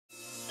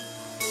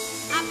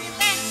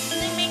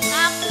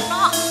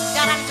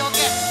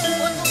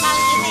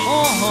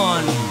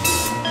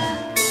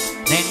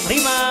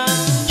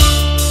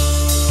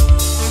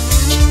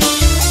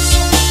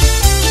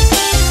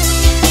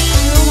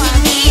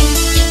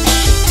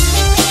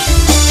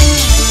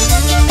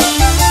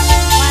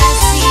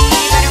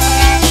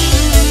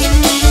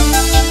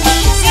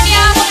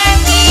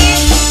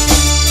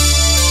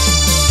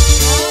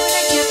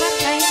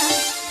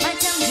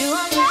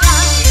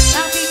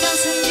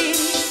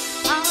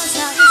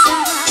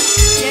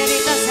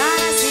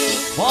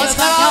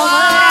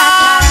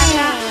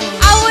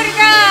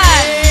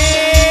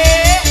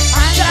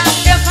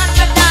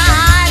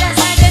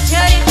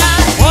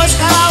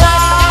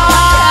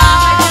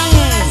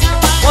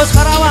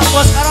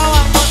bos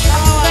Karawang, bos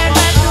Karawang.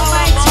 Berbatu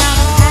macam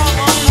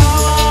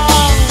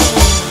Karawang.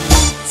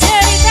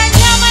 Cerita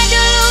zaman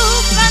dulu,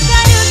 bangga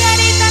duga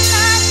di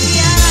tanah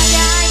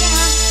tiada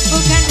yang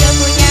bukan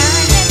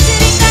kepunyaan.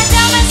 Cerita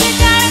zaman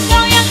sekarang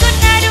kau yang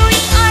guna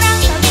duit orang.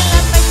 Bila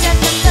pecat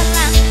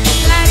tertelan,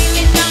 lari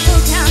lintang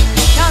bukan.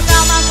 Kau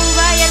tak mampu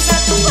bayar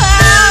satu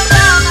uang.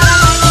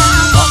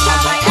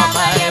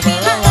 Amai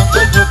belalang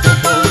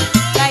kupu-kupu.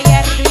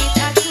 Bayar duit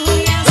aku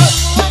yang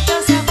semua kau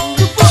sapu.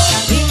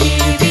 Kau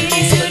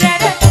biri-biri sudah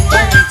datang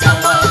dari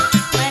Jawa.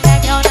 Mana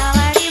kau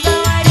nawari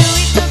bawa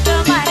duitku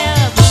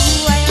kemana?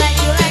 Buai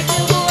laju-laju,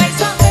 buai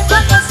sampai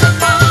bakal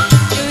senang.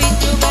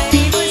 Duitku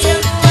beribu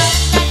semua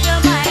tak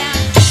kemana.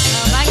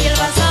 Kau panggil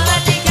pas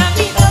sholat di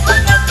kami tak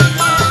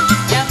penggantinya.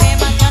 Ya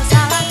memang kau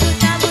salah ku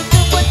tak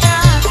butuh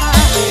pertama.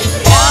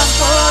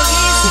 Rampok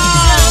isi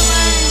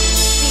zaman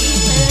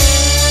tiba.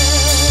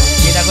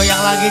 Kita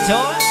goyang lagi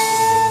coy.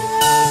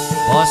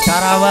 Bos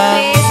Karawang.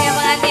 Wih, siap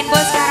pengantin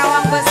bos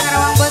Karawang, bos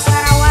Karawang, bos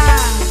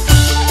Karawang.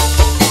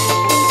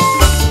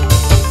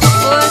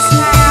 Bos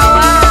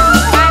Karawang,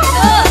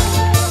 mantul.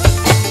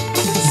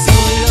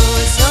 Solo,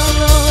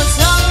 solo,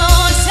 solo,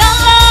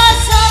 solo,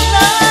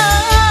 solo.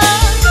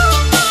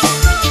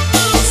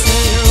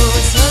 Solo,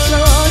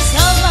 solo,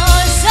 solo,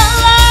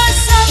 solo,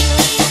 solo.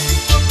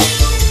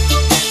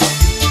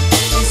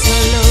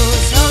 Solo,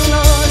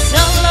 solo,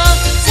 solo,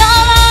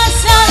 solo,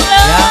 solo.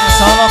 Yang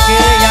solo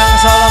kiri, yang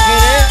solo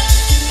kiri.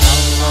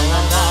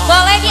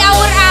 Boleh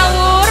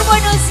diaur-aur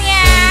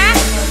bonusnya.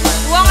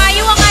 Wong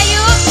ayu, wong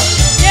ayu.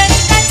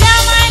 Cerita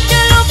zaman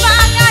dulu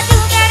bangga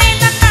duga di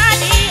tanah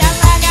dia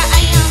laga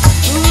ayam.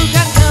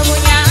 Bukan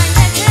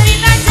kepunyaannya.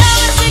 Cerita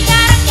zaman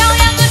sekarang kau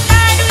yang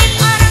guna duit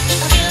orang.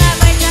 Bila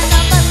bercanda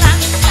pelang,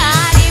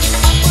 tadi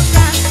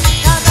membutuhkan.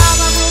 Kau tak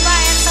mampu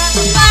bayar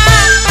satu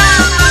bang.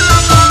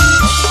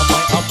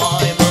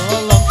 Amai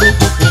belalang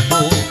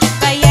kupu-kupu.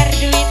 Bayar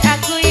duit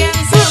aku yang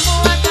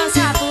semua kau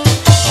sapu.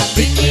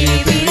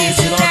 Biri-biri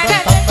sudah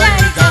datang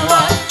dari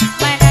Jawa.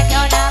 Mana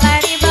kau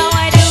nalari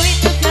bawa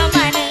duitku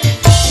kemana?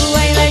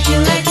 Buai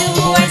laju-laju,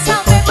 buai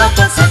sampai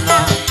bakal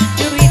senang.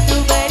 Duitku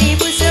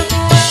beribu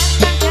semua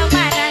tak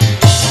kemana.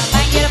 Kau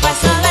panggil pas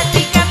sholat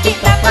tinggal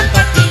kita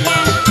penggantinya.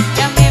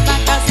 Yang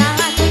memang kau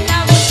salah ku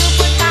tak butuh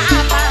pun tak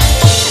apa.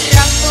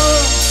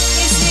 Rampung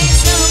istri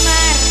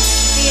Sumar.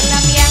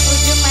 Film yang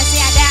ujung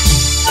masih ada.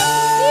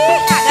 Ih,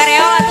 kak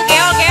gareol tuh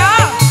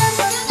geol-geol.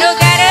 Duh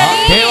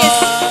garelis.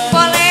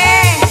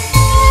 Boleh.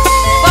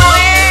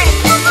 Boleh.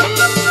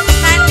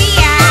 Nanti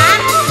ya.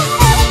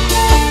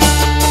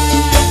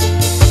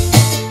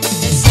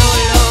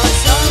 Solo,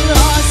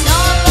 solo,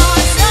 solo,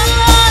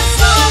 solo,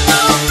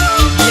 solo.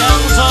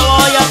 Yang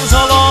solo, yang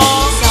solo.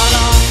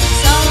 Solo,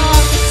 solo,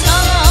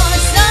 solo,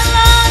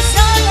 solo,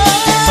 solo.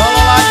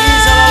 Solo lagi,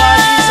 solo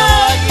lagi, solo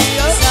lagi.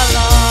 Yo.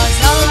 Solo,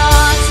 solo,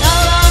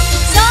 solo,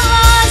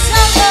 solo,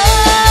 solo.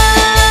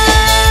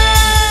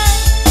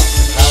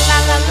 La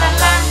la la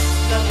la.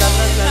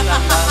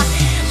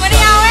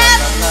 Meriah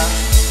wet.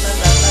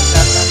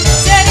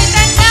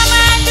 Cerita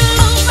zaman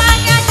dulu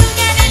bangga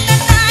duga di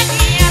tanah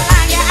dia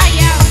laga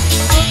ayam.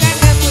 Bukan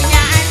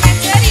kepunyaannya.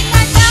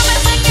 Cerita zaman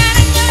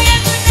sekarang kau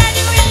yang guna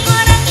duit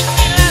orang.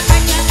 Bila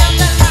baca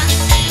telan,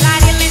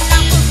 lari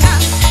lintang bukan.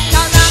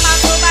 Kau tak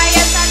mampu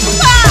bayar satu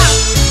bang.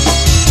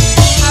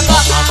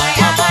 Abang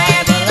amai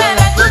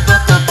belalang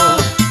kupu-kupu.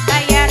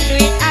 Bayar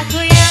duit aku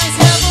yang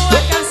semua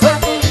kau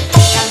sapu.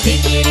 Kau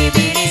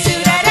biri-biri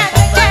sudah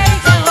datang dari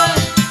Jawa.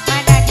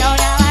 Mana kau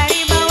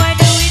nalari bawa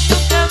duitku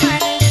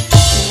kemana?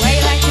 Buai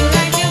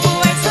laju-laju,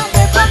 buai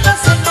sampai bakal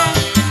senang.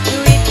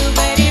 Duitku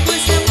beribu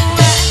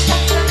semua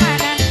tak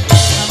kemana.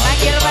 Kau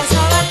panggil pas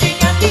sholat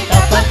tinggal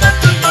tidak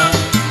penggantinya.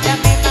 Dan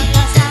memang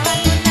kau salah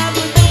ku tak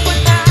butuh pun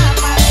tak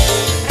apa.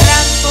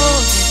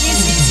 Rampung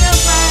isi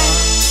semar.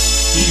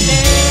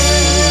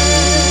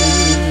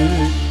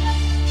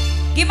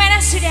 Gimana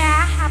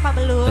sudah? Apa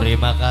belum?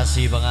 Terima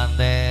kasih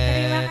pengantin.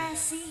 Terima kasih.